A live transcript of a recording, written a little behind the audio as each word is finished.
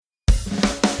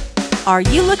Are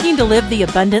you looking to live the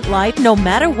abundant life no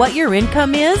matter what your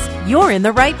income is? You're in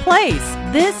the right place.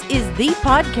 This is the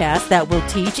podcast that will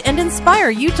teach and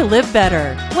inspire you to live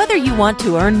better. Whether you want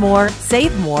to earn more,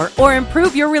 save more, or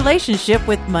improve your relationship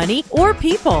with money or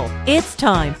people, it's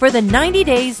time for the 90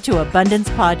 Days to Abundance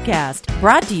podcast,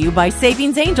 brought to you by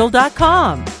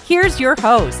SavingsAngel.com. Here's your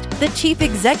host, the Chief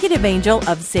Executive Angel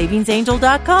of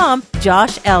SavingsAngel.com,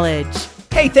 Josh Elledge.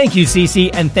 Hey, thank you, Cece,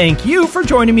 and thank you for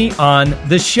joining me on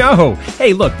the show.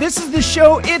 Hey, look, this is the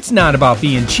show. It's not about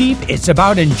being cheap. It's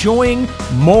about enjoying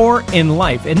more in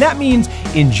life. And that means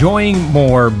enjoying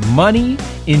more money,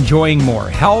 enjoying more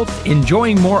health,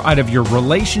 enjoying more out of your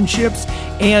relationships,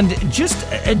 and just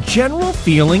a general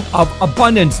feeling of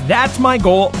abundance. That's my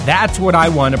goal. That's what I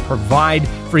want to provide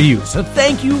for you. So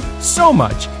thank you so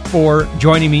much for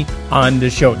joining me on the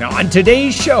show. Now, on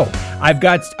today's show, I've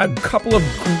got a couple of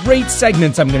great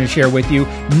segments I'm going to share with you.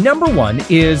 Number one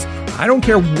is, I don't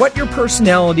care what your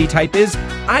personality type is,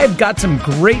 I've got some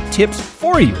great tips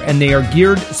for you, and they are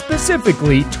geared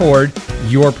specifically toward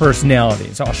your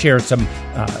personality. So I'll share some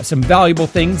valuable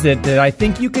things that I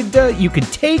think you could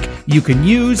take, you can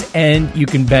use, and you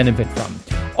can benefit from.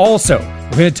 Also,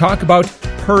 we're going to talk about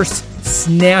purse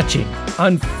snatching.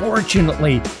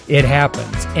 Unfortunately, it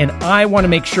happens. And I want to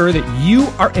make sure that you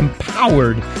are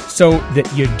empowered so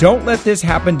that you don't let this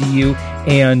happen to you.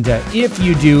 And if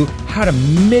you do, how to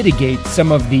mitigate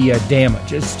some of the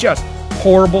damage. It's just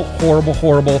horrible, horrible,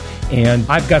 horrible. And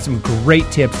I've got some great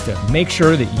tips to make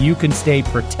sure that you can stay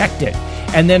protected.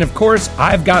 And then, of course,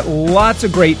 I've got lots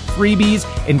of great freebies,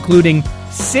 including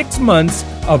 6 months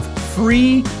of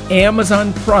free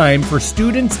Amazon Prime for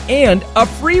students and a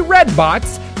free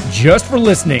Redbox just for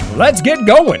listening. Let's get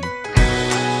going.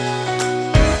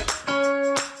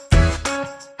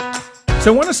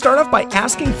 So I want to start off by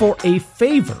asking for a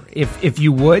favor, if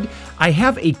you would. I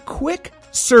have a quick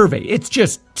survey. It's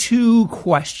just 2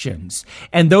 questions.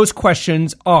 And those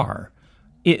questions are,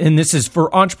 and this is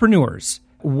for entrepreneurs,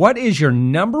 what is your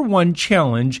number one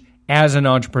challenge as an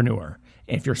entrepreneur?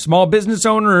 If you're a small business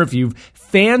owner, if you've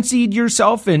fancied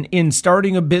yourself in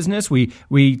starting a business, we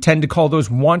tend to call those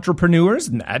wantrepreneurs,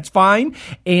 and that's fine.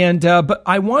 And but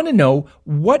I want to know,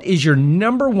 what is your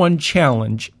number one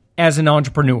challenge as an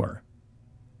entrepreneur?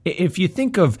 If you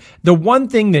think of the one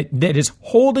thing that is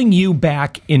holding you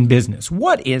back in business,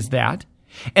 what is that?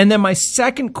 And then my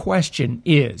second question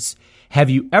is, have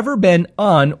you ever been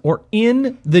on or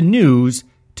in the news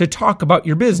to talk about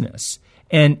your business?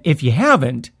 And if you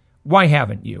haven't, why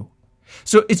haven't you?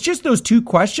 So it's just those 2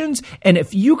 questions. And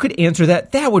if you could answer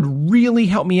that would really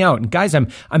help me out. And guys, I'm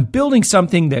building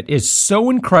something that is so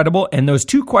incredible. And those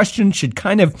 2 questions should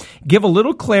kind of give a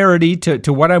little clarity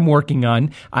to what I'm working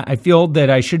on. I feel that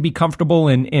I should be comfortable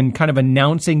in kind of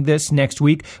announcing this next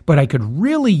week, but I could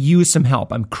really use some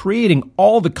help. I'm creating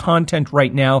all the content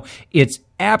right now. It's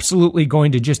absolutely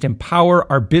going to just empower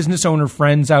our business owner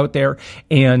friends out there.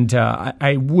 And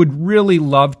I would really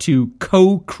love to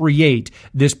co-create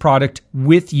this product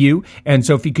with you. And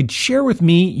so if you could share with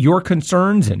me your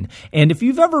concerns and if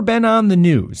you've ever been on the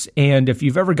news and if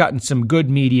you've ever gotten some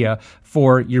good media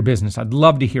for your business, I'd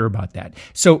love to hear about that.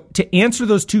 So to answer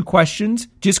those 2 questions,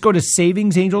 just go to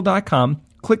SavingsAngel.com.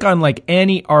 Click on like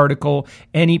any article,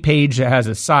 any page that has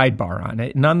a sidebar on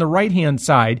it. And on the right-hand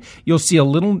side, you'll see a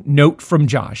little note from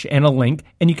Josh and a link,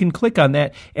 and you can click on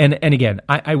that. And again,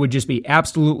 I would just be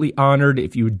absolutely honored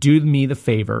if you would do me the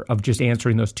favor of just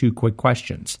answering those 2 quick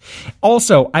questions.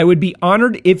 Also, I would be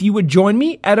honored if you would join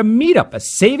me at a meetup, a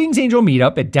Savings Angel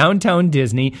meetup at Downtown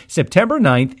Disney, September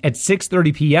 9th at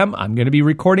 6:30 p.m. I'm going to be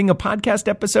recording a podcast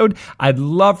episode. I'd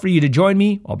love for you to join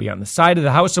me. I'll be on the side of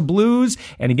the House of Blues.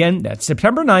 And again, that's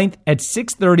September 9th at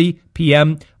 6:30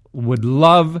 p.m. Would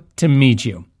love to meet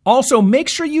you. Also, make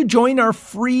sure you join our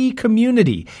free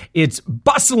community. It's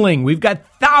bustling. We've got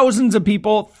thousands of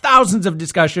people, thousands of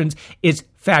discussions. It's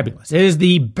fabulous. It is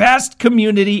the best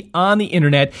community on the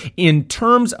internet in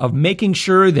terms of making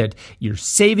sure that you're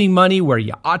saving money where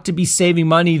you ought to be saving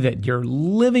money, that you're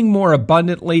living more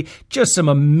abundantly. Just some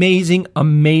amazing,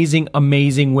 amazing,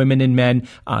 amazing women and men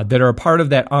that are a part of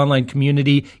that online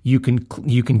community. You can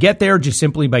get there just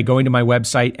simply by going to my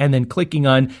website and then clicking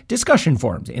on discussion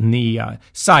forums in the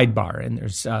sidebar. And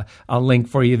there's a link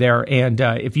for you there. And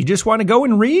if you just want to go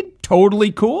and read,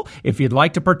 totally cool. If you'd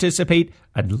like to participate,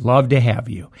 I'd love to have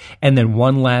you. And then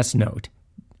one last note,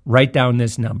 write down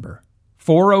this number,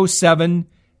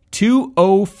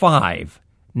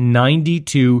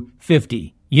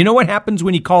 407-205-9250. You know what happens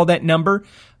when you call that number?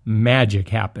 Magic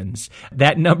happens.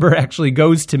 That number actually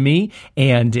goes to me,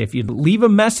 and if you leave a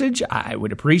message, I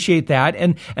would appreciate that.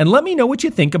 And let me know what you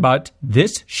think about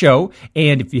this show,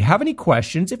 and if you have any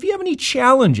questions, if you have any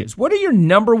challenges, what are your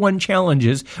number one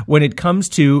challenges when it comes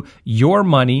to your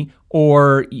money,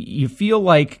 or you feel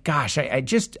like, gosh, I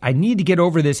need to get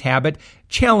over this habit?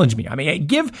 Challenge me. I mean,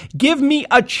 give me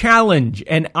a challenge,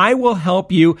 and I will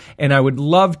help you, and I would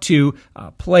love to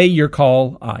play your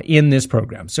call in this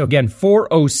program. So again,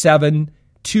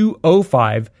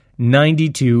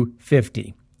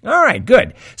 407-205-9250. All right,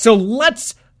 good. So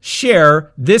let's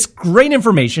share this great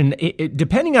information.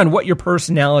 Depending on what your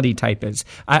personality type is,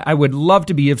 I would love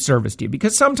to be of service to you,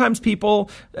 because sometimes people,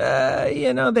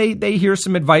 they hear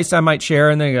some advice I might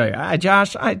share and they go,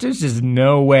 Josh, there's just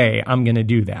no way I'm going to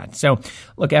do that. So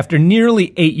look, after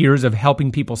nearly 8 years of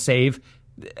helping people save,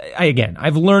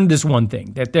 I've learned this one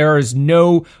thing, that there is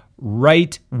no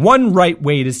one right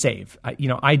way to save.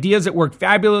 Ideas that work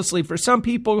fabulously for some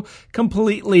people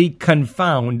completely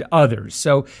confound others.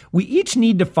 So we each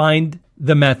need to find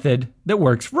the method that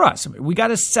works for us. We got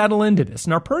to settle into this.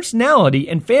 And our personality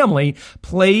and family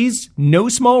plays no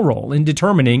small role in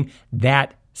determining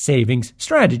that savings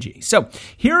strategy. So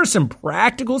here are some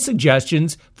practical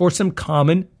suggestions for some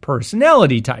common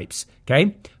personality types.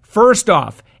 Okay. First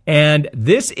off, and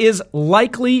this is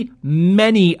likely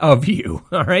many of you,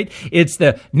 all right? It's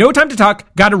the no time to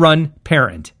talk, got to run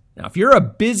parent. Now, if you're a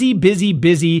busy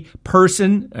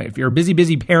person, if you're a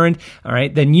busy parent, all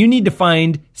right, then you need to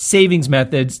find savings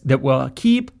methods that will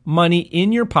keep money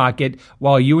in your pocket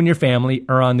while you and your family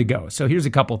are on the go. So here's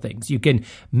a couple things. You can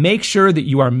make sure that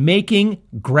you are making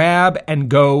grab and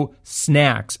go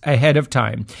snacks ahead of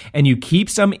time, and you keep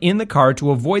some in the car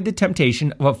to avoid the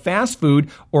temptation of a fast food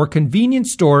or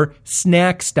convenience store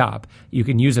snack stop. You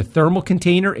can use a thermal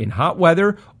container in hot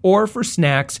weather or for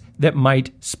snacks that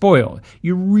might spoil.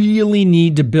 You really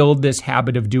need to build this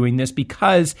habit of doing this,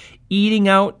 because eating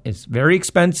out is very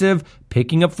expensive.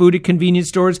 Picking up food at convenience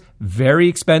stores, very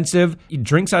expensive.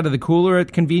 Drinks out of the cooler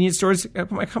at convenience stores,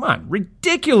 come on,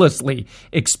 ridiculously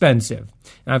expensive.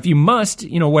 Now, if you must,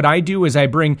 what I do is I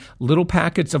bring little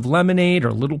packets of lemonade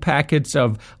or little packets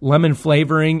of lemon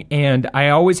flavoring, and I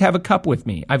always have a cup with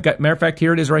me. Matter of fact,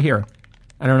 here it is right here.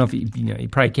 I don't know if you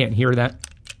probably can't hear that.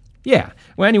 Yeah.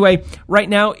 Well, anyway, right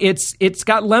now it's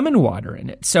got lemon water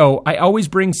in it. So I always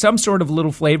bring some sort of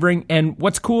little flavoring. And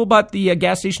what's cool about the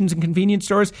gas stations and convenience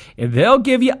stores, they'll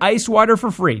give you ice water for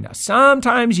free. Now,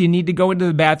 sometimes you need to go into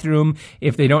the bathroom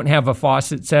if they don't have a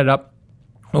faucet set up,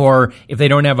 or if they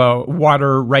don't have a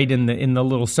water right in the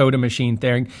little soda machine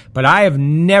thing. But I have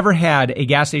never had a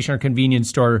gas station or convenience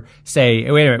store say,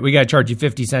 wait a minute, we got to charge you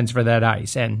 50 cents for that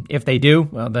ice. And if they do,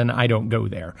 well, then I don't go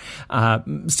there.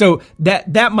 So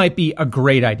that might be a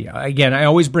great idea. Again, I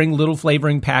always bring little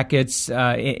flavoring packets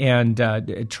and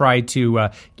try to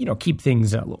keep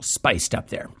things a little spiced up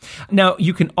there. Now,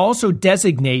 you can also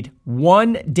designate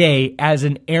one day as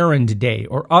an errand day,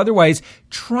 or otherwise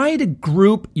try to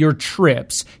group your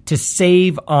trips to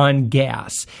save on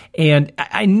gas. And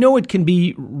I know it can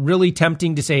be really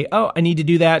tempting to say, oh, I need to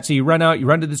do that. So you run out, you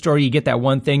run to the store, you get that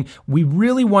one thing. We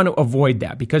really want to avoid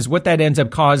that, because what that ends up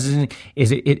causing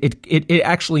is it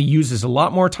actually uses a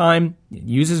lot more time, it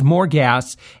uses more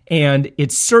gas, and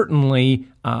it certainly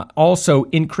also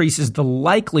increases the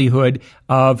likelihood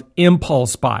of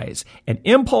impulse buys. And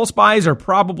impulse buys are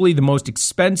probably the most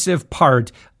expensive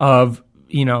part of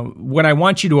what I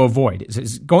want you to avoid.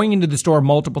 Is going into the store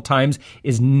multiple times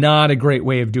is not a great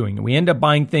way of doing it. We end up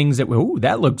buying things that,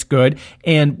 that looks good,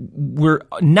 and we're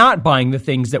not buying the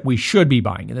things that we should be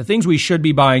buying. And the things we should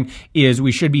be buying is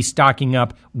we should be stocking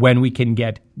up when we can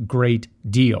get great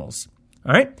deals.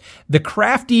 All right. The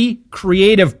crafty,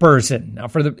 creative person. Now,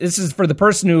 this is for the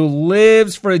person who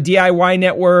lives for a DIY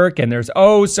network, and there's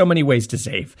so many ways to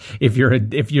save if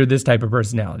you're this type of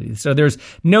personality. So there's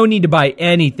no need to buy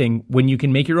anything when you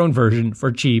can make your own version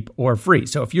for cheap or free.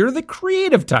 So if you're the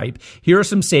creative type, here are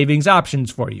some savings options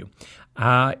for you.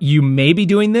 You may be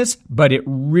doing this, but it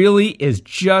really is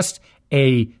just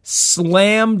a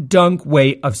slam dunk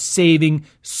way of saving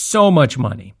so much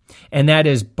money. And that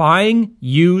is buying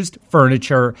used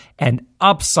furniture and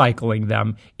upcycling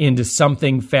them into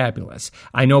something fabulous.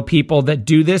 I know people that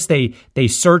do this. They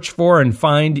search for and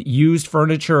find used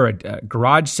furniture at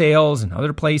garage sales and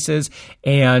other places,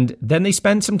 and then they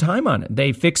spend some time on it.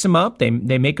 They fix them up, they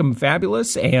make them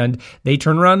fabulous, and they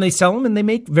turn around and they sell them, and they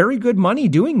make very good money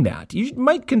doing that. You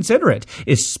might consider it,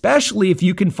 especially if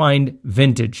you can find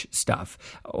vintage stuff.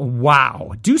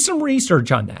 Wow. Do some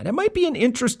research on that. It might be an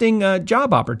interesting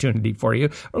job opportunity for you,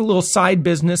 or a little side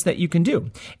business that you can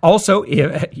do. Also,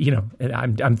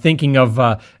 I'm thinking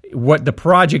of what the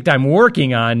project I'm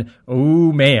working on.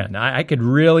 Oh man, I could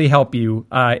really help you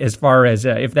as far as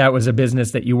if that was a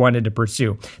business that you wanted to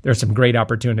pursue. There's some great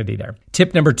opportunity there.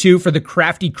 Tip number 2 for the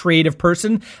crafty creative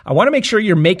person, I want to make sure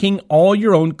you're making all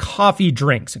your own coffee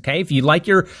drinks. Okay, if you like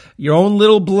your own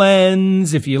little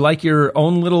blends, if you like your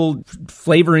own little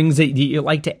flavorings that you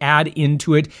like to add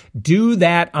into it, do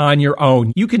that on your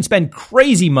own. You can spend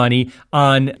crazy money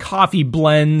on coffee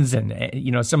blends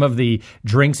and some of the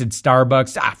drinks at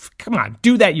Starbucks. Come on,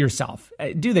 do that yourself.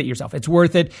 It's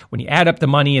worth it. When you add up the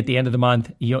money at the end of the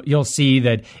month, you'll see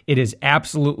that it is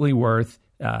absolutely worth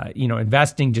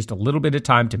investing just a little bit of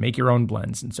time to make your own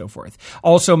blends and so forth.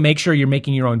 Also, make sure you're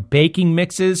making your own baking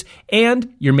mixes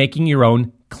and you're making your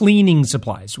own cleaning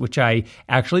supplies, which I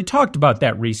actually talked about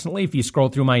that recently. If you scroll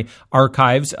through my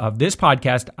archives of this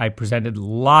podcast, I presented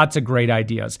lots of great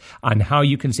ideas on how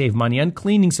you can save money on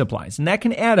cleaning supplies. And that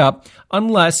can add up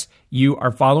unless you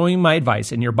are following my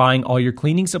advice and you're buying all your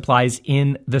cleaning supplies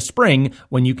in the spring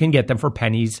when you can get them for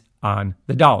pennies on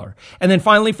the dollar. And then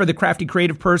finally, for the crafty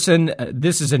creative person,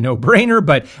 this is a no-brainer,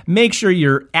 but make sure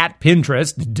you're at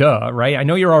Pinterest, duh, right? I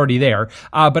know you're already there,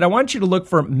 but I want you to look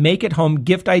for make-at-home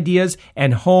gift ideas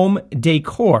and home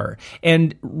decor.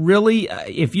 And really,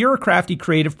 if you're a crafty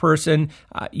creative person,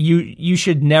 you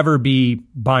should never be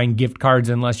buying gift cards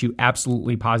unless you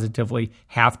absolutely positively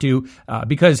have to,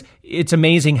 because it's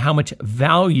amazing how much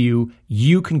value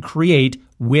you can create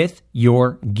with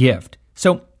your gift.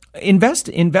 So invest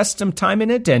some time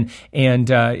in it and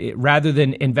rather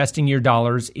than investing your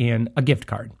dollars in a gift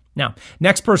card. Now,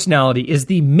 next personality is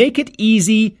the make it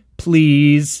easy,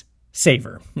 please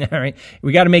saver. All right.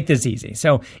 We got to make this easy.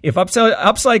 So if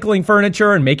upcycling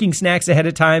furniture and making snacks ahead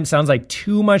of time sounds like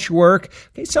too much work,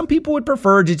 okay, some people would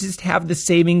prefer to just have the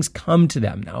savings come to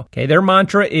them now. Okay. Their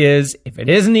mantra is, if it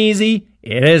isn't easy,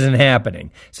 it isn't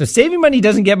happening. So saving money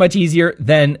doesn't get much easier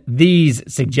than these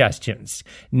suggestions.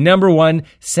 Number 1,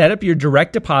 set up your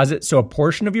direct deposit so a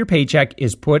portion of your paycheck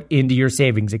is put into your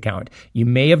savings account. You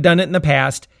may have done it in the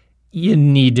past. You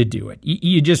need to do it.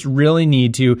 You just really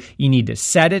need to. You need to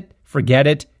set it, forget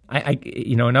it.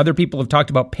 And other people have talked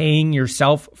about paying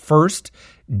yourself first.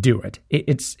 Do it.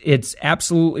 It's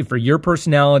absolutely for your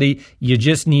personality. You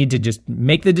just need to just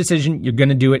make the decision. You're going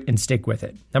to do it and stick with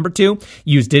it. Number 2,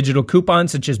 use digital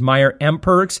coupons such as Meijer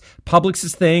M-Perks,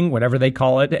 Publix's Thing, whatever they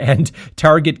call it, and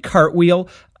Target Cartwheel.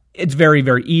 It's very,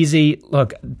 very easy.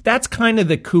 Look, that's kind of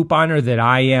the couponer that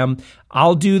I am.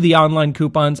 I'll do the online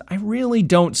coupons. I really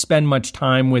don't spend much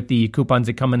time with the coupons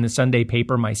that come in the Sunday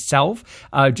paper myself,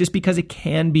 just because it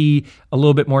can be a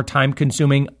little bit more time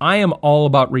consuming. I am all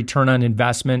about return on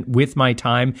investment with my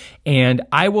time, and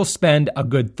I will spend a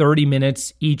good 30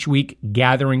 minutes each week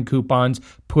gathering coupons,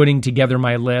 putting together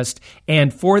my list,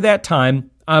 and for that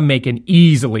time, I'm making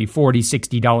easily $40,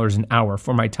 $60 an hour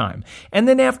for my time. And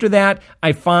then after that,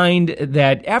 I find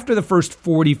that after the first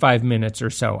 45 minutes or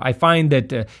so, I find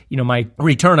that, my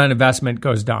return on investment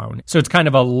goes down. So it's kind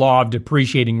of a law of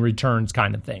depreciating returns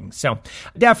kind of thing. So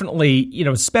definitely,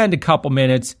 spend a couple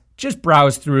minutes. Just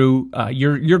browse through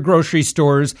your grocery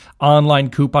store's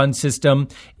online coupon system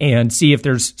and see if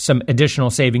there's some additional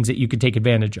savings that you could take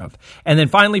advantage of. And then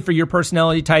finally, for your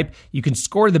personality type, you can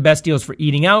score the best deals for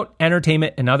eating out,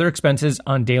 entertainment, and other expenses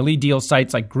on daily deal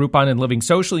sites like Groupon and Living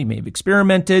Social. You may have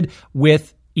experimented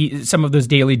with some of those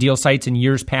daily deal sites in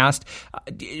years past.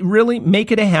 Really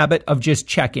make it a habit of just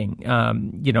checking.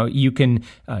 You can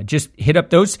just hit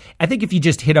up those. I think if you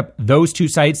just hit up those 2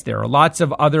 sites, there are lots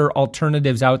of other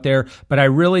alternatives out there. But I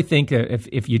really think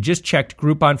if you just checked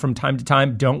Groupon from time to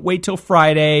time, don't wait till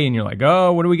Friday and you're like,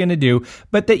 oh, what are we going to do?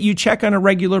 But that you check on a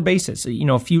regular basis,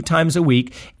 a few times a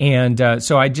week. And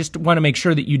so I just want to make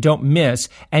sure that you don't miss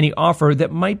any offer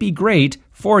that might be great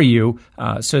for you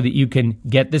so that you can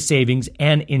get the savings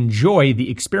and enjoy the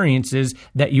experiences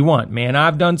that you want. Man,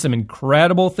 I've done some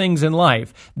incredible things in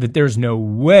life that there's no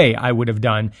way I would have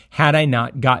done had I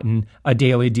not gotten a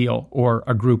daily deal or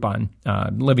a Groupon,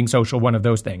 Living Social, one of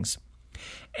those things.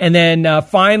 And then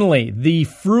finally, the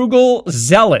frugal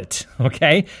zealot,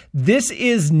 okay? This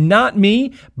is not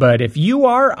me, but if you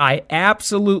are, I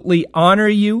absolutely honor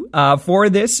you for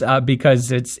this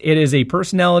because it is a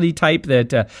personality type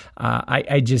that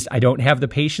I don't have the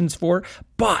patience for.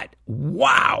 But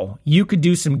wow, you could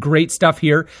do some great stuff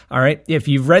here. All right. If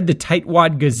you've read the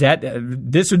Tightwad Gazette,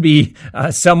 this would be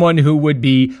someone who would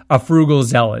be a frugal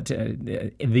zealot.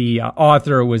 The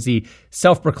author was the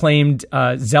self-proclaimed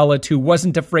zealot who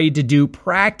wasn't afraid to do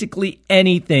practically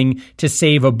anything to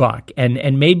save a buck.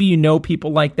 And maybe you know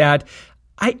people like that.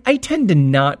 I tend to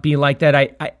not be like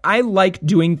that. I like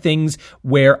doing things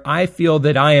where I feel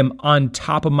that I am on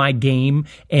top of my game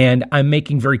and I'm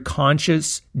making very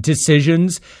conscious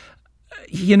decisions.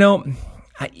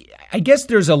 I guess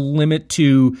there's a limit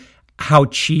to how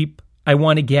cheap I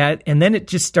want to get. And then it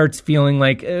just starts feeling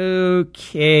like,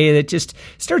 okay, that just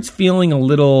starts feeling a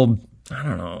little, I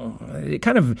don't know,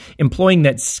 kind of employing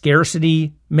that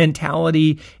scarcity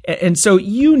mentality. And so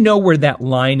you know where that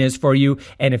line is for you.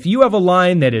 And if you have a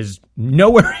line that is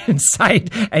nowhere in sight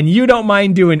and you don't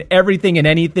mind doing everything and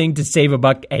anything to save a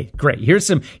buck, hey, great. Here's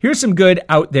some good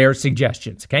out there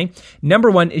suggestions, okay? Number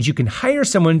one is you can hire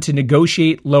someone to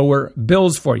negotiate lower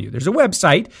bills for you. There's a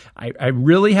website. I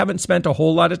really haven't spent a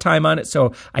whole lot of time on it,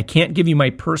 so I can't give you my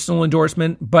personal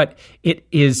endorsement, but it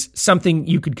is something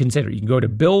you could consider. You can go to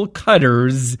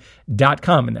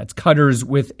billcutters.com, and that's cutters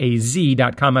with a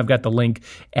Z.com. I've got the link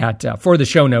for the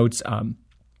show notes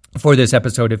for this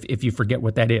episode if you forget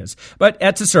what that is. But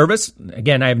that's a service.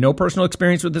 Again, I have no personal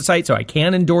experience with the site, so I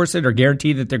can't endorse it or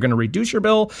guarantee that they're going to reduce your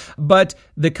bill. But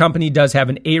the company does have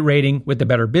an A rating with the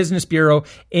Better Business Bureau.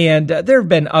 And there have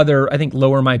been other, I think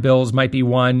Lower My Bills might be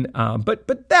one.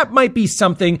 But that might be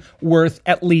something worth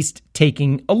at least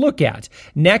taking a look at.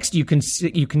 Next, you can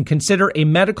consider a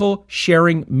medical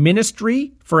sharing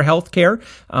ministry for healthcare.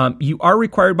 You are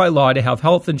required by law to have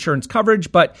health insurance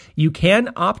coverage, but you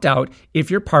can opt out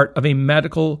if you're part of a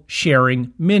medical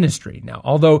sharing ministry. Now,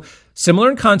 although similar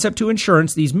in concept to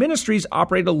insurance, these ministries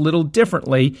operate a little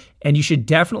differently, and you should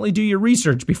definitely do your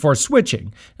research before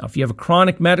switching. Now, if you have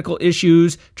chronic medical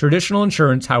issues, traditional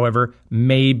insurance, however,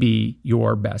 may be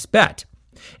your best bet.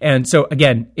 And so,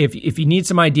 again, if you need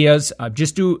some ideas,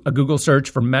 just do a Google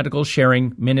search for medical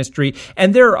sharing ministry.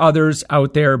 And there are others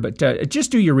out there, but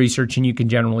just do your research and you can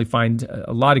generally find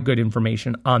a lot of good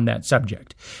information on that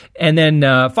subject. And then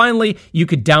finally, you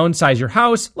could downsize your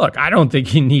house. Look, I don't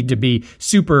think you need to be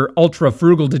super ultra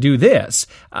frugal to do this.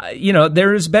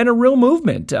 There's been a real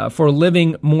movement for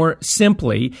living more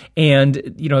simply.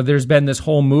 And, there's been this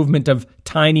whole movement of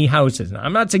tiny houses. Now,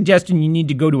 I'm not suggesting you need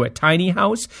to go to a tiny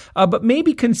house, but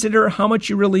maybe consider how much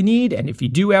you really need. And if you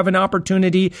do have an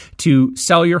opportunity to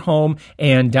sell your home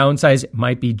and downsize, it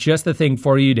might be just the thing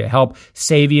for you to help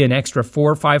save you an extra $400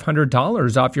 or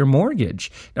 $500 off your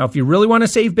mortgage. Now, if you really want to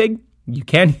save big, you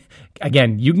can.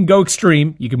 Again, you can go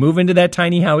extreme. You can move into that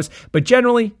tiny house. But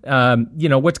generally,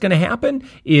 what's going to happen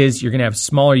is you're going to have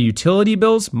smaller utility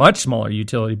bills, much smaller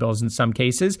utility bills in some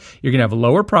cases. You're going to have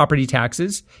lower property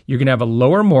taxes. You're going to have a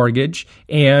lower mortgage.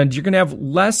 And you're going to have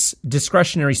less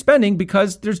discretionary spending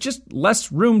because there's just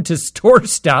less room to store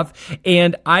stuff.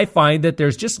 And I find that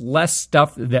there's just less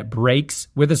stuff that breaks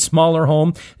with a smaller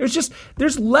home.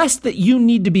 There's less that you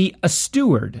need to be a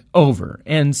steward over.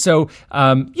 And so,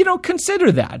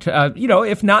 consider that.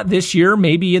 If not this year,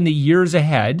 maybe in the years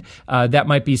ahead, that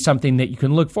might be something that you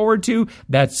can look forward to.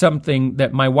 That's something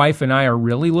that my wife and I are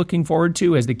really looking forward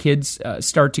to as the kids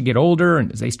start to get older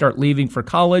and as they start leaving for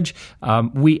college.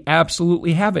 We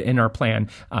absolutely have it in our plan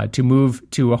to move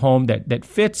to a home that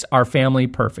fits our family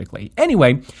perfectly.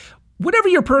 Anyway, whatever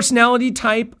your personality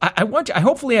type,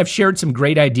 hopefully I've shared some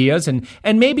great ideas, and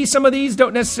maybe some of these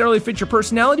don't necessarily fit your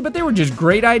personality, but they were just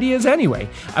great ideas anyway.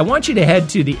 I want you to head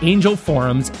to the Angel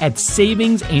forums at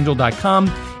savingsangel.com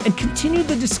and continue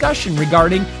the discussion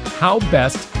regarding how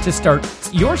best to start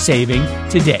your saving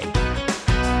today.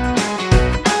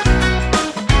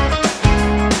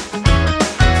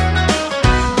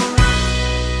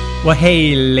 Well,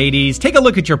 hey, ladies, take a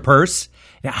look at your purse.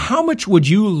 Now, how much would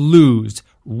you lose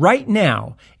right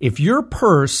now if your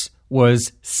purse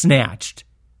was snatched?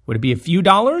 Would it be a few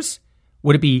dollars?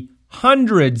 Would it be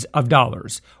hundreds of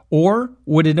dollars? Or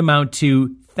would it amount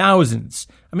to thousands?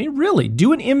 I mean, really,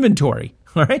 do an inventory,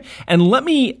 all right? And let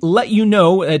me let you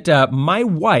know that my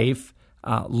wife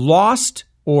lost,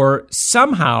 or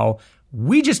somehow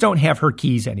we just don't have her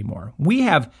keys anymore. We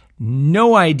have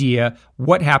no idea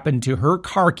what happened to her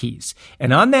car keys.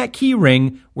 And on that key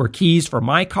ring were keys for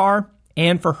my car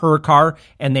and for her car,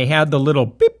 and they had the little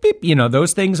beep, beep,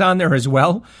 those things on there as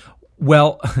well.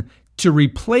 Well, to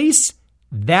replace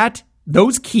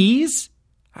those keys,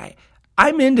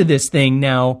 I'm into this thing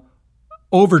now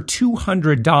over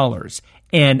 $200,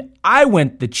 and I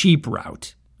went the cheap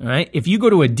route. All right. If you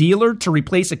go to a dealer to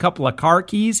replace a couple of car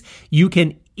keys, you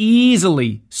can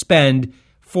easily spend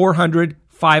 $400,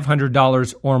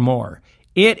 $500 or more.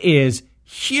 It is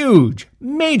huge,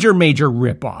 major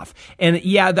ripoff. And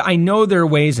yeah, I know there are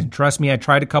ways, and trust me, I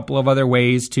tried a couple of other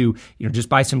ways to, just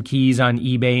buy some keys on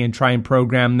eBay and try and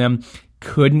program them.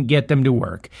 Couldn't get them to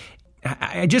work.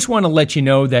 I just want to let you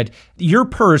know that your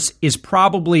purse is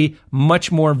probably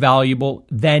much more valuable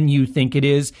than you think it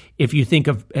is. If you think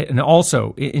of, and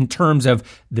also in terms of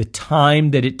the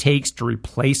time that it takes to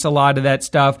replace a lot of that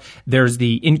stuff, there's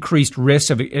the increased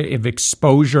risk of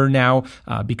exposure now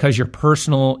because your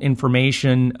personal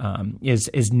information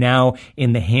is now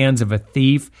in the hands of a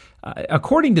thief.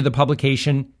 According to the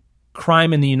publication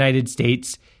Crime in the United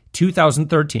States,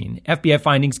 2013, FBI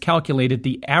findings calculated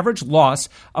the average loss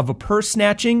of a purse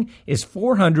snatching is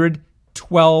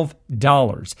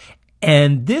 $412.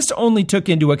 And this only took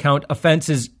into account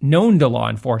offenses known to law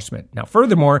enforcement. Now,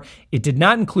 furthermore, it did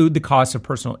not include the cost of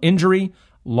personal injury,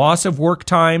 loss of work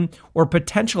time, or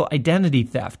potential identity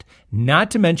theft,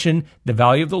 not to mention the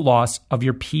value of the loss of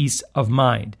your peace of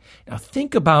mind. Now,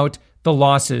 think about the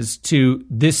losses to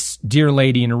this dear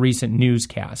lady in a recent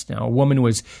newscast. Now, a woman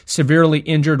was severely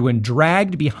injured when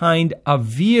dragged behind a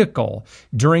vehicle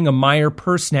during a Meijer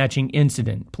purse snatching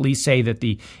incident. Police say that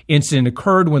the incident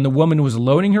occurred when the woman was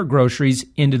loading her groceries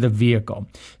into the vehicle.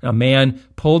 A man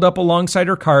pulled up alongside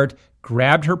her cart,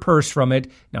 grabbed her purse from it.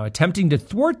 Now, attempting to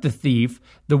thwart the thief,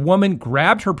 the woman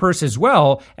grabbed her purse as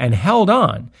well and held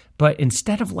on. But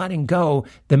instead of letting go,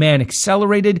 the man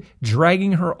accelerated,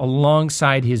 dragging her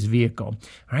alongside his vehicle.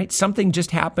 All right, something just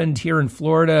happened here in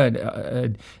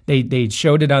Florida. They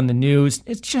showed it on the news.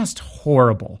 It's just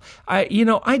horrible.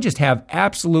 I just have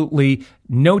absolutely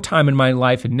no time in my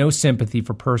life and no sympathy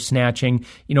for purse snatching.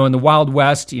 In the Wild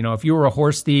West, if you were a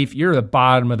horse thief, you're the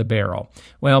bottom of the barrel.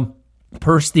 Well,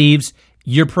 purse thieves,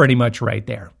 you're pretty much right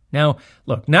there. Now,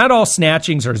 look, not all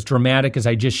snatchings are as dramatic as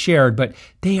I just shared, but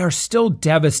they are still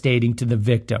devastating to the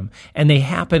victim, and they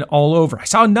happen all over. I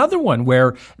saw another one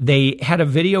where they had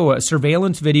a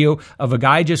surveillance video of a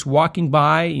guy just walking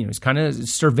by, he's kind of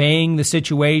surveying the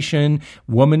situation.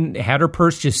 Woman had her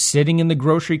purse just sitting in the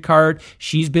grocery cart.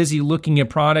 She's busy looking at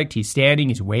product. He's standing,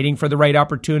 he's waiting for the right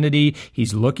opportunity.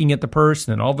 He's looking at the purse,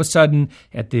 and then all of a sudden,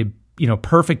 at the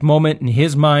perfect moment in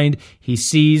his mind, he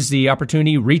sees the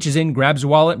opportunity, reaches in, grabs the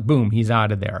wallet, boom, he's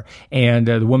out of there. And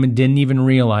the woman didn't even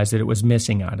realize that it was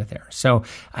missing out of there. So,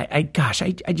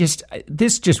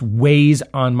 this just weighs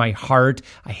on my heart.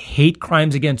 I hate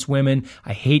crimes against women.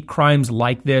 I hate crimes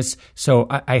like this. So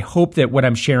I hope that what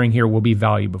I'm sharing here will be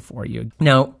valuable for you.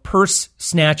 Now, purse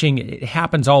snatching, it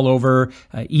happens all over,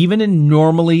 even in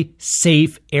normally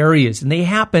safe areas. And they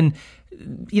happen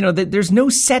there's no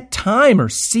set time or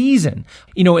season.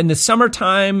 In the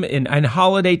summertime and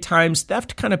holiday times,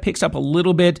 theft kind of picks up a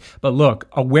little bit. But look,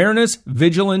 awareness,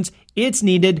 vigilance, it's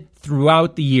needed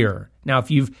throughout the year. Now, if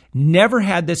you've never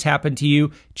had this happen to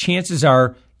you, chances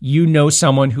are you know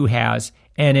someone who has.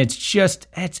 And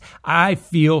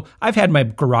I've had my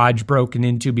garage broken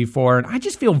into before, and I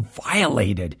just feel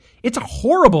violated. It's a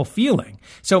horrible feeling.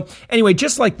 So anyway,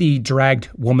 just like the dragged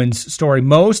woman's story,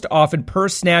 most often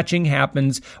purse snatching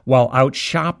happens while out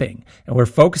shopping. And we're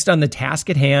focused on the task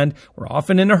at hand. We're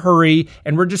often in a hurry,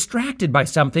 and we're distracted by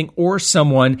something or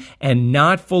someone and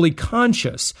not fully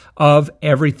conscious of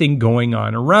everything going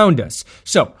on around us.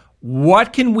 So,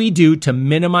 what can we do to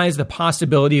minimize the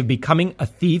possibility of becoming a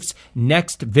thief's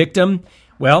next victim?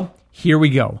 Well, here we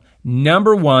go.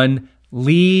 Number one,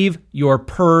 leave your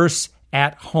purse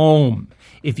at home.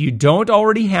 If you don't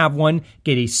already have one,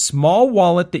 get a small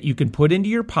wallet that you can put into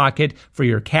your pocket for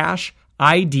your cash,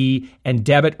 ID, and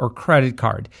debit or credit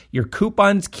card. Your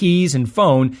coupons, keys, and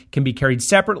phone can be carried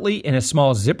separately in a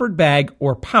small zippered bag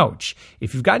or pouch.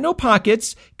 If you've got no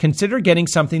pockets, consider getting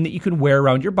something that you can wear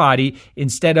around your body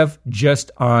instead of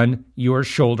just on your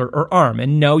shoulder or arm.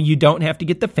 And no, you don't have to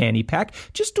get the fanny pack.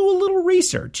 Just do a little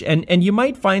research, and you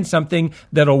might find something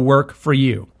that'll work for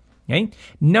you. Okay?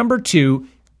 Number two,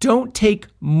 don't take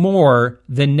more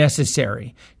than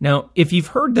necessary. Now, if you've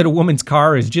heard that a woman's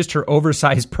car is just her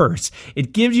oversized purse,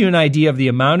 it gives you an idea of the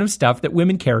amount of stuff that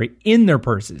women carry in their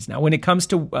purses. Now, when it comes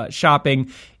to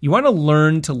shopping, you want to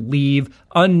learn to leave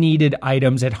unneeded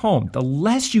items at home. The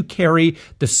less you carry,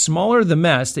 the smaller the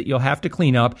mess that you'll have to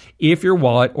clean up if your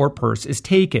wallet or purse is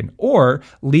taken. Or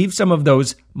leave some of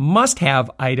those must-have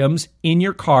items in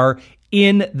your car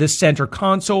in the center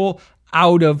console,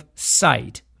 out of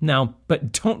sight. Now,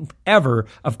 but don't ever,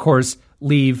 of course,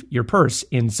 leave your purse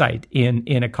in sight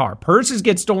in a car. Purses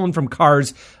get stolen from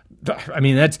cars. I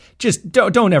mean, that's just,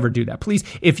 don't ever do that. Please,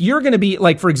 if you're going to be,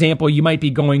 like, for example, you might be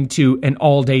going to an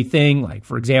all-day thing. Like,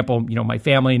 for example, my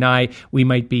family and I, we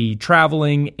might be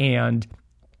traveling, and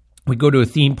we go to a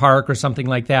theme park or something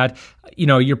like that,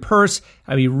 your purse,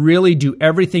 really do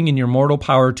everything in your mortal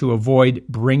power to avoid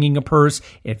bringing a purse.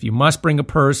 If you must bring a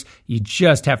purse, you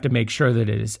just have to make sure that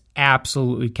it is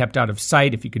absolutely kept out of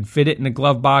sight. If you can fit it in a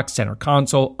glove box, center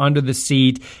console, under the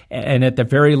seat, and at the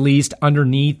very least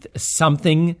underneath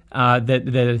something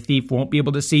that a thief won't be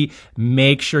able to see,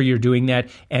 make sure you're doing that.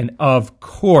 And of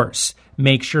course,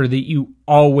 make sure that you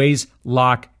always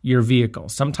lock your vehicle.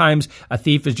 Sometimes a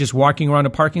thief is just walking around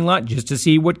a parking lot just to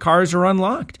see what cars are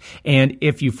unlocked. And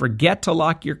if you forget to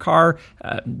lock your car,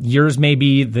 yours may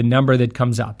be the number that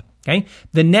comes up. Okay.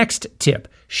 The next tip,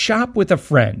 shop with a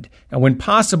friend. And when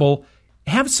possible,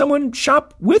 have someone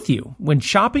shop with you. When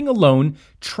shopping alone,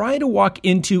 try to walk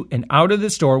into and out of the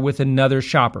store with another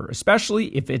shopper,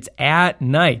 especially if it's at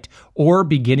night or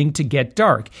beginning to get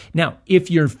dark. Now, if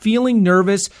you're feeling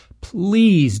nervous,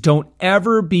 please don't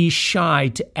ever be shy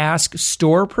to ask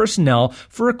store personnel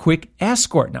for a quick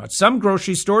escort. Now, at some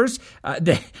grocery stores,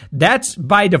 that's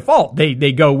by default.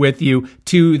 They go with you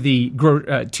to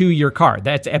to your car.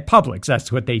 That's at Publix.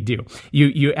 That's what they do.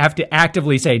 You have to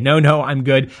actively say, no, I'm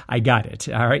good. I got it.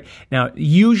 All right. Now,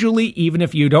 usually, even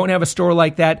if you don't have a store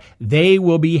like that, they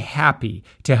will be happy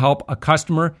to help a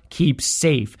customer keep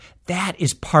safe. That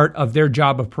is part of their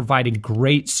job of providing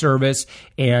great service.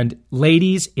 And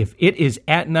ladies, if it is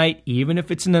at night, even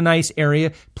if it's in a nice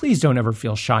area, please don't ever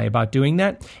feel shy about doing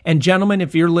that. And gentlemen,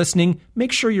 if you're listening,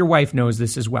 make sure your wife knows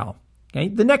this as well. Okay.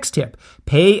 The next tip,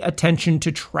 pay attention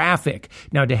to traffic.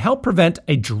 Now, to help prevent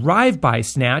a drive-by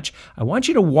snatch, I want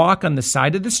you to walk on the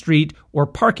side of the street or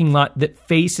parking lot that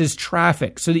faces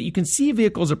traffic so that you can see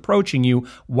vehicles approaching you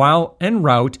while en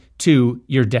route to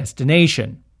your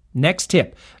destination. Next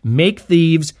tip, make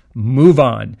thieves move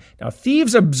on. Now,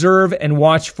 thieves observe and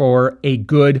watch for a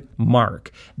good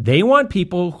mark. They want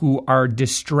people who are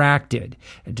distracted.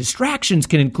 And distractions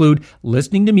can include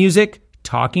listening to music,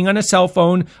 talking on a cell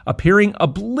phone, appearing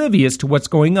oblivious to what's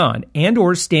going on, and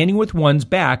or standing with one's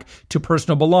back to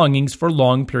personal belongings for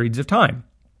long periods of time,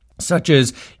 such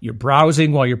as you're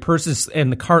browsing while your purse is in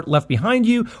the cart left behind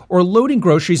you, or loading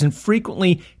groceries and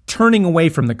frequently turning away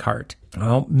from the cart.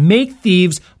 Well, make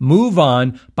thieves move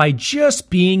on by just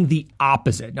being the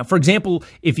opposite. Now, for example,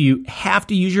 if you have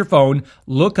to use your phone,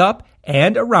 look up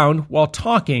and around while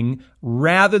talking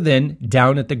rather than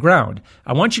down at the ground.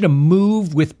 I want you to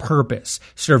move with purpose,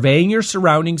 surveying your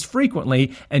surroundings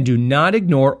frequently, and do not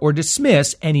ignore or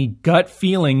dismiss any gut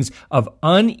feelings of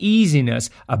uneasiness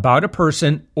about a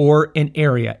person or an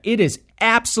area. It is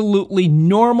absolutely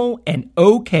normal and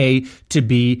okay to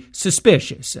be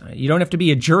suspicious. You don't have to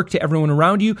be a jerk to everyone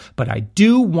around you, but I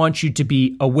do want you to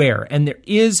be aware. And there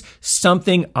is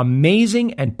something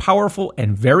amazing and powerful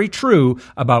and very true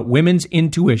about women's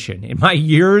intuition. In my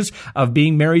years of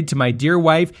being married to my dear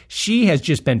wife, she has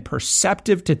just been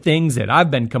perceptive to things that I've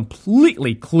been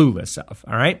completely clueless of.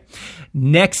 All right.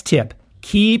 Next tip.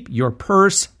 Keep your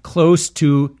purse close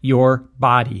to your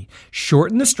body.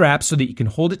 Shorten the strap so that you can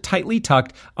hold it tightly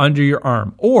tucked under your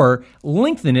arm, or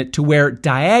lengthen it to wear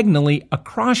diagonally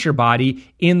across your body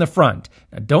in the front.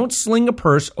 Now, don't sling a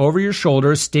purse over your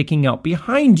shoulders sticking out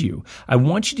behind you. I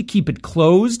want you to keep it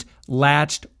closed,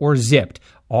 latched, or zipped.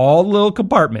 All little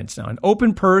compartments. Now, an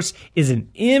open purse is an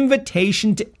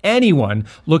invitation to anyone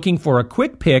looking for a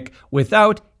quick pick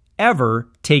without ever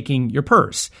taking your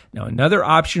purse. Now, another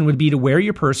option would be to wear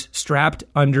your purse strapped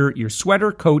under your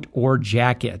sweater, coat, or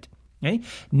jacket. Okay?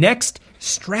 Next,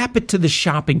 strap it to the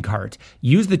shopping cart.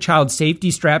 Use the child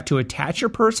safety strap to attach your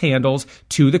purse handles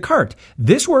to the cart.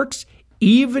 This works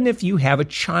even if you have a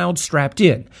child strapped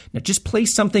in. Now, just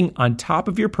place something on top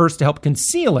of your purse to help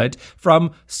conceal it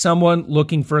from someone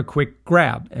looking for a quick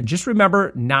grab. And just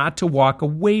remember not to walk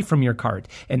away from your cart.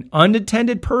 An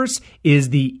unattended purse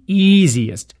is the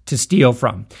easiest to steal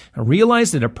from. Now,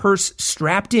 realize that a purse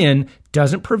strapped in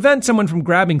doesn't prevent someone from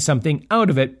grabbing something out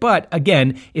of it, but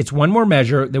again, it's one more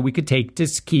measure that we could take to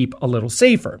keep a little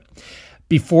safer.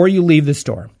 Before you leave the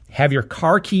store, have your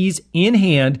car keys in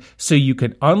hand so you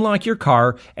can unlock your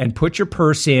car and put your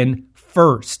purse in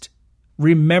first.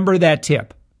 Remember that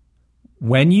tip.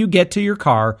 When you get to your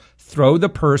car, throw the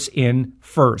purse in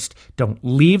first. Don't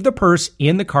leave the purse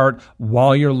in the cart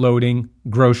while you're loading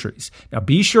groceries. Now,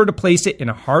 be sure to place it in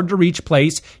a hard-to-reach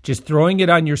place. Just throwing it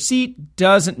on your seat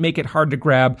doesn't make it hard to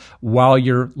grab while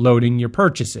you're loading your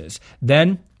purchases.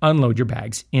 Then unload your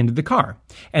bags into the car.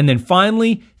 And then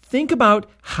finally, think about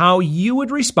how you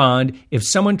would respond if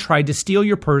someone tried to steal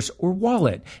your purse or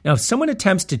wallet. Now, if someone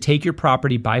attempts to take your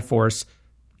property by force,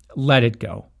 let it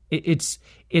go. It's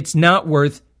not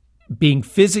worth being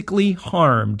physically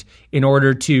harmed in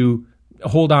order to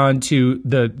hold on to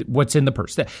what's in the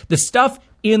purse. The stuff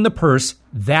in the purse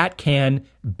that can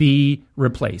be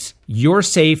replaced. Your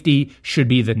safety should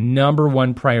be the number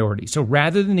one priority. So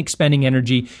rather than expending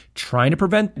energy trying to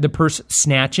prevent the purse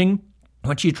snatching, I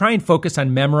want you to try and focus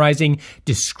on memorizing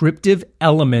descriptive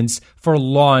elements for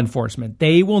law enforcement.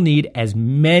 They will need as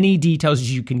many details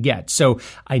as you can get. So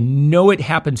I know it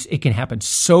can happen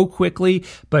so quickly,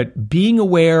 but being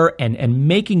aware and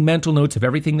making mental notes of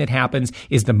everything that happens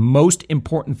is the most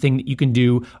important thing that you can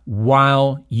do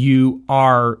while you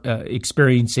are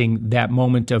experiencing that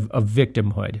moment of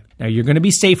victimhood. Now, you're going to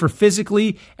be safer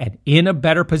physically and in a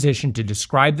better position to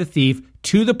describe the thief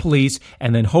to the police,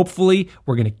 and then hopefully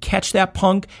we're going to catch that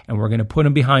punk and we're going to put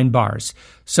him behind bars.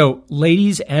 So,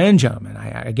 ladies and gentlemen,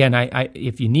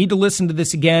 if you need to listen to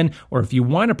this again, or if you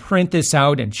want to print this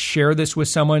out and share this with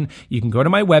someone, you can go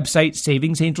to my website,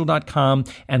 savingsangel.com,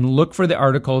 and look for the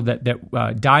article that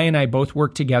Di and I both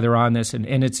work together on this.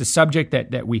 And it's a subject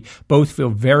that we both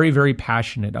feel very, very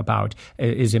passionate about,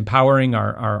 is empowering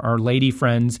our lady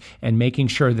friends and making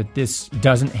sure that this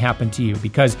doesn't happen to you.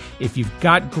 Because if you've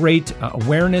got great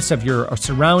awareness of your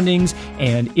surroundings,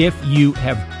 and if you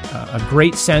have a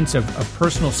great sense of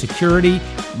personal security,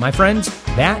 my friends,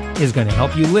 that is going to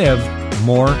help you live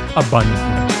more abundantly.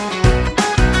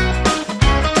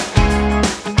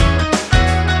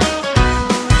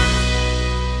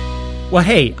 Well,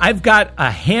 hey, I've got a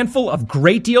handful of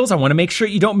great deals I want to make sure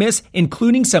you don't miss,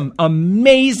 including some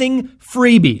amazing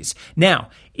freebies. Now,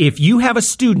 if you have a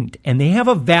student and they have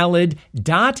a valid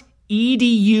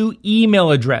 .edu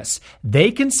email address, they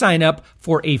can sign up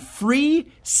for a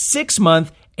free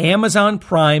 6-month Amazon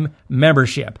Prime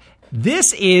membership.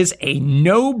 This is a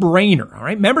no-brainer, all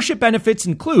right? Membership benefits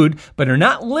include, but are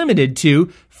not limited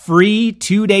to, free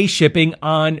 2-day shipping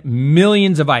on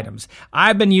millions of items.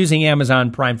 I've been using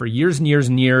Amazon Prime for years and years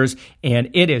and years, and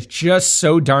it is just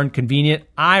so darn convenient.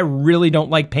 I really don't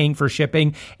like paying for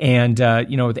shipping, and,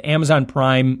 with Amazon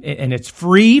Prime, and it's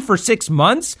free for 6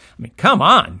 months. I mean, come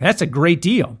on, that's a great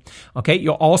deal. Okay,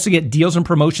 you'll also get deals and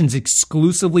promotions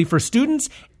exclusively for students,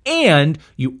 and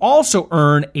you also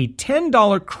earn a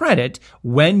 $10 credit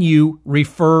when you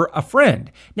refer a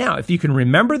friend. Now, if you can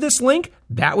remember this link,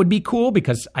 that would be cool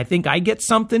because I think I get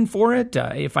something for it.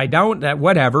 If I don't,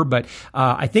 whatever, but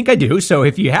I think I do. So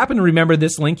if you happen to remember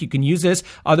this link, you can use this.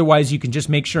 Otherwise, you can just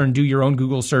make sure and do your own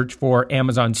Google search for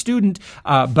Amazon Student.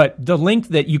 But the link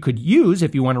that you could use,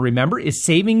 if you want to remember, is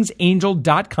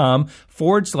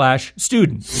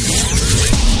savingsangel.com/student.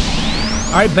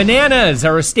 All right, bananas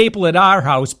are a staple at our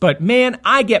house, but man,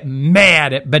 I get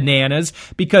mad at bananas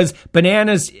because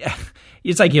bananas,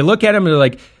 it's like you look at them and they're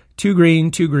like, too green,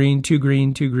 too green, too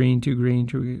green, too green, too green,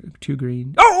 too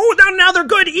green. Oh, now they're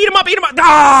good. Eat them up, eat them up.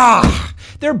 Ah,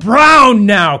 they're brown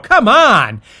now. Come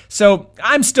on. So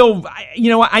I'm still,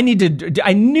 I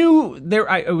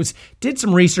did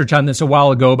some research on this a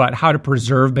while ago about how to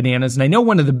preserve bananas. And I know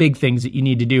one of the big things that you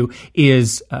need to do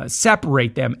is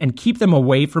separate them and keep them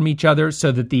away from each other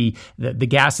so that the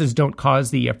gases don't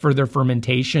cause the further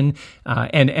fermentation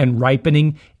and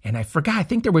ripening. And I forgot, I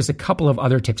think there was a couple of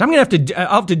other tips. I'll have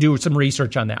to do some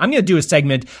research on that. I'm going to do a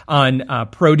segment on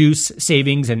produce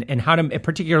savings and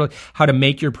particularly how to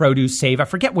make your produce save. I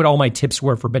forget what all my tips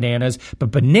were for bananas,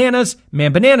 but bananas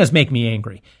make me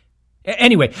angry.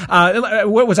 Anyway,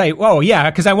 what was I? Oh,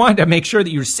 yeah, because I wanted to make sure that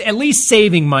you're at least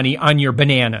saving money on your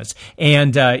bananas.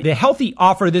 And the healthy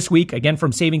offer this week, again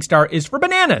from Saving Star, is for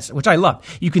bananas, which I love.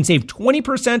 You can save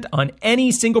 20% on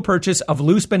any single purchase of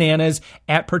loose bananas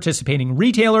at participating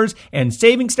retailers. And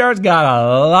Saving Star's got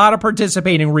a lot of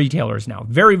participating retailers now.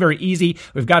 Very, very easy.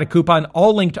 We've got a coupon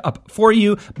all linked up for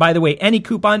you. By the way, any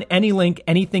coupon, any link,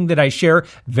 anything that I share,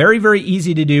 very, very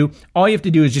easy to do. All you have to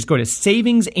do is just go to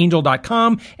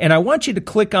savingsangel.com, and I want you to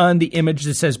click on the image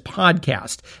that says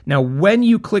podcast. Now, when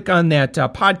you click on that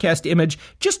podcast image,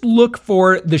 just look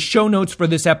for the show notes for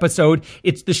this episode.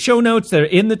 It's the show notes that are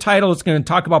in the title. It's going to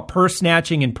talk about purse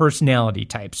snatching and personality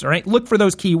types. All right, look for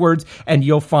those keywords and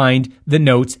you'll find the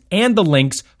notes and the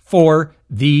links for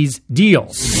these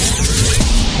deals.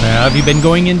 Well, have you been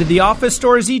going into the office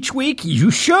stores each week?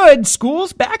 You should.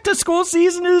 Back to school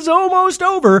season is almost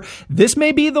over. This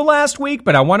may be the last week,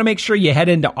 but I want to make sure you head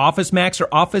into Office Max or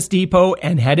Office Depot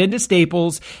and head into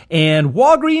Staples. And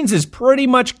Walgreens is pretty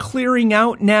much clearing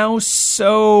out now,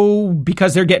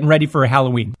 because they're getting ready for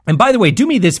Halloween. And by the way, do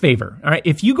me this favor. All right,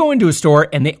 if you go into a store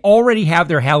and they already have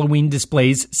their Halloween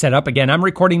displays set up, again, I'm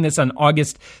recording this on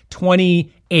August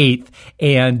 28th,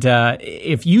 and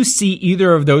if you see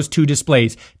either of those two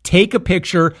displays, take a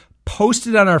picture, post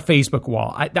it on our Facebook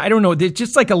wall. I don't know, it's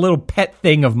just like a little pet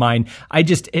thing of mine.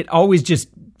 It always just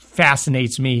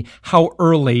fascinates me how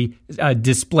early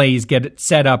displays get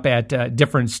set up at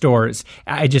different stores.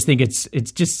 I just think it's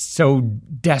just so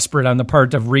desperate on the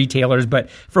part of retailers, but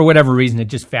for whatever reason, it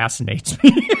just fascinates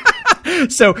me.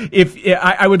 So if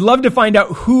I would love to find out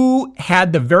who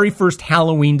had the very first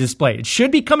Halloween display. It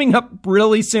should be coming up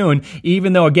really soon,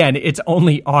 even though, again, it's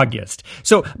only August.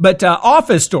 So, but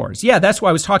office stores, yeah, that's why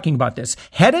I was talking about this.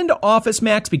 Head into Office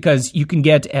Max because you can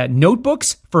get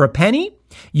notebooks for a penny.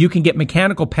 You can get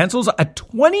mechanical pencils, a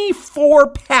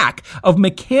 24-pack of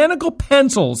mechanical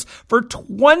pencils for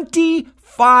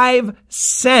 25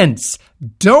 cents.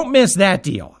 Don't miss that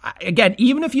deal. Again,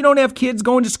 even if you don't have kids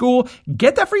going to school,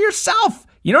 get that for yourself.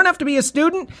 You don't have to be a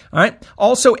student. All right.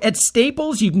 Also, at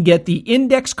Staples, you can get the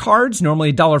index cards,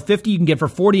 normally $1.50, you can get for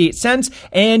 48 cents,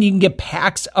 and you can get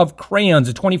packs of crayons,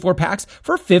 a 24 packs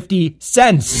for 50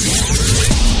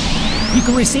 cents. You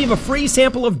can receive a free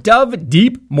sample of Dove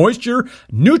Deep Moisture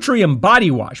Nutrium Body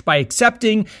Wash by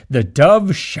accepting the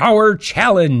Dove Shower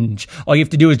Challenge. All you have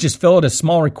to do is just fill out a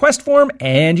small request form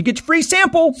and you get your free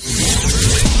sample.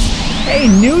 Hey,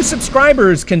 new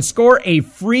subscribers can score a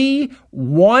free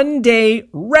one-day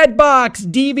Redbox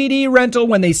DVD rental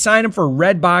when they sign up for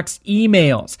Redbox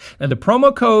emails. Now, the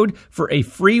promo code for a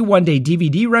free one-day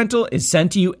DVD rental is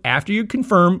sent to you after you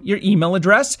confirm your email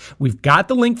address. We've got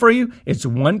the link for you. It's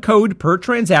one code per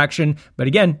transaction. But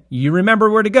again, you remember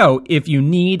where to go. If you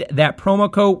need that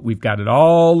promo code, we've got it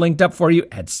all linked up for you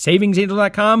at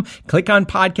savingsangel.com. Click on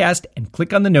podcast and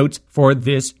click on the notes for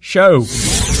this show.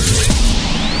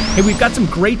 Hey, we've got some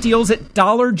great deals at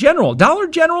Dollar General. Dollar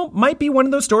General might be one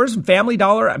of those stores, Family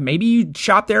Dollar. Maybe you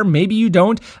shop there, maybe you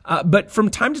don't. But from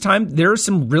time to time, there are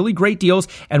some really great deals.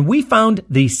 And we found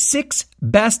the 6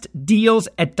 best deals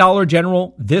at Dollar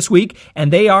General this week.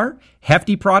 And they are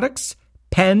Hefty products,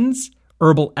 pens,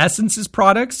 Herbal Essences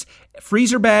products,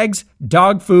 freezer bags,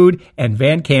 dog food, and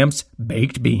Van Camp's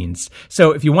baked beans.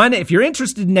 So if you're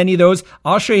interested in any of those,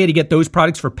 I'll show you how to get those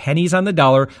products for pennies on the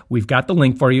dollar. We've got the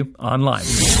link for you online.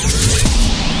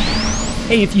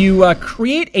 Hey, if you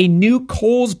create a new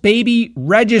Kohl's Baby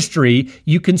registry,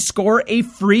 you can score a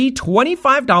free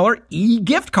 $25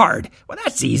 e-gift card. Well,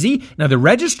 that's easy. Now, the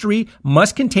registry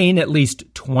must contain at least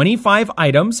 25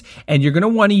 items, and you're going to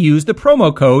want to use the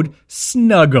promo code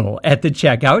SNUGGLE at the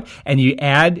checkout, and you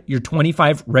add your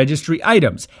 25 registry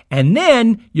items. And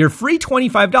then your free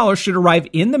 $25 should arrive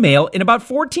in the mail in about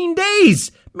 14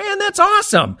 days. Man, that's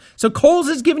awesome. So Kohl's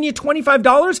is giving you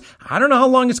 $25. I don't know how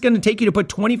long it's going to take you to put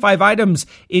 25 items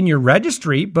in your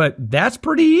registry, but that's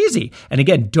pretty easy. And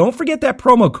again, don't forget that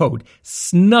promo code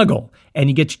SNUGGLE, and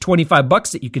you get your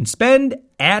 $25 that you can spend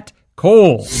at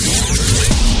Kohl's.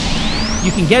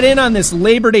 You can get in on this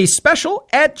Labor Day special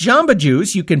at Jamba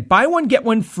Juice. You can buy one, get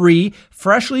one free,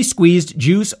 freshly squeezed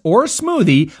juice or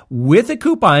smoothie with a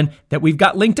coupon that we've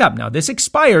got linked up. Now, this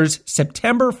expires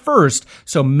September 1st,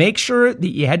 so make sure that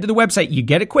you head to the website. You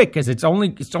get it quick because it's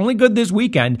only good this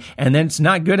weekend, and then it's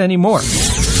not good anymore.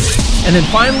 And then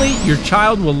finally, your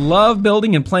child will love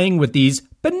building and playing with these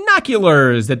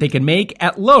binoculars that they can make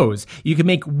at Lowe's. You can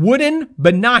make wooden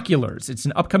binoculars. It's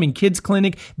an upcoming kids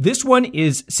clinic. This one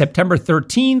is September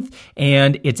 13th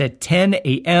and it's at 10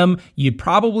 a.m. You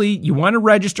want to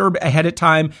register ahead of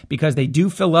time because they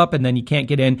do fill up and then you can't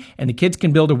get in. And the kids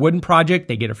can build a wooden project.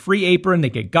 They get a free apron.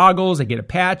 They get goggles. They get a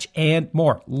patch and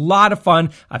more. A lot of fun.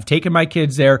 I've taken my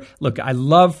kids there. Look, I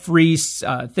love free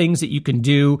things that you can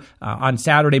do on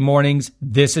Saturday mornings.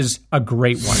 This is a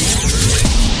great one.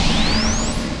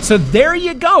 So there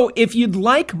you go. If you'd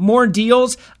like more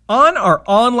deals on our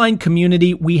online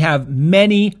community, we have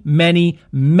many, many,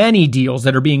 many deals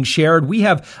that are being shared. We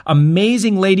have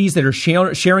amazing ladies that are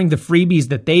sharing the freebies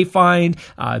that they find.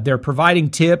 They're providing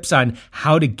tips on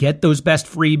how to get those best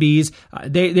freebies.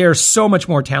 They're so much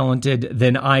more talented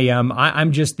than I am.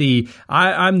 I'm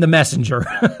the messenger.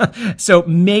 So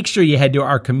make sure you head to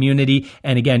our community.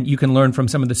 And again, you can learn from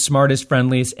some of the smartest,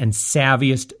 friendliest, and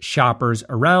savviest shoppers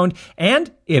around. And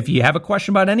if you have a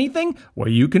question about anything, well,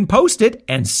 you can post it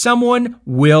and someone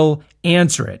will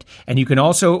answer it. And you can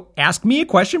also ask me a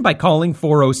question by calling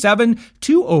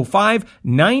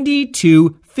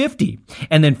 407-205-9250.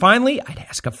 And then finally, I'd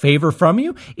ask a favor from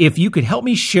you. If you could help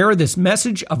me share this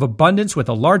message of abundance with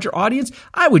a larger audience,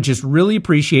 I would just really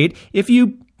appreciate if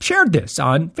you shared this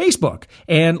on Facebook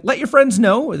and let your friends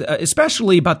know,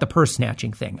 especially about the purse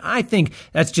snatching thing. I think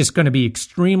that's just going to be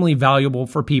extremely valuable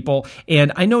for people.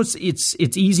 And I know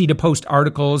it's easy to post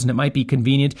articles and it might be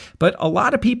convenient, but a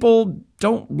lot of people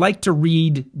don't like to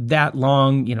read that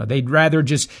long. They'd rather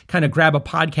just kind of grab a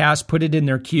podcast, put it in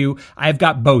their queue. I've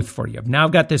got both for you. Now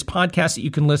I've got this podcast that you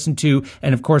can listen to,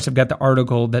 and of course I've got the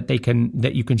article that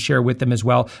you can share with them as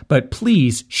well. But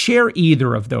please share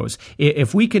either of those.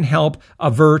 If we can help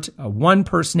avert one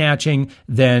purse snatching,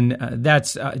 then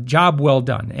that's a job well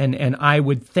done. And I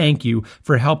would thank you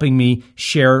for helping me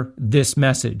share this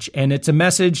message. And it's a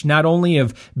message not only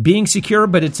of being secure,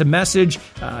 but it's a message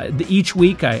each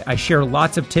week I share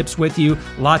lots of tips with you,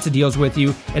 lots of deals with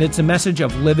you, and it's a message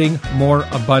of living more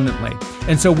abundantly.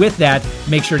 And so with that,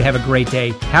 make sure to have a great day,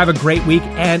 have a great week,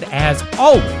 and as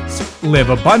always, live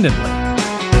abundantly.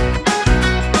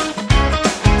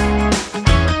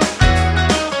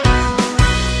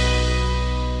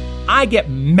 I get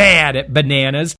mad at bananas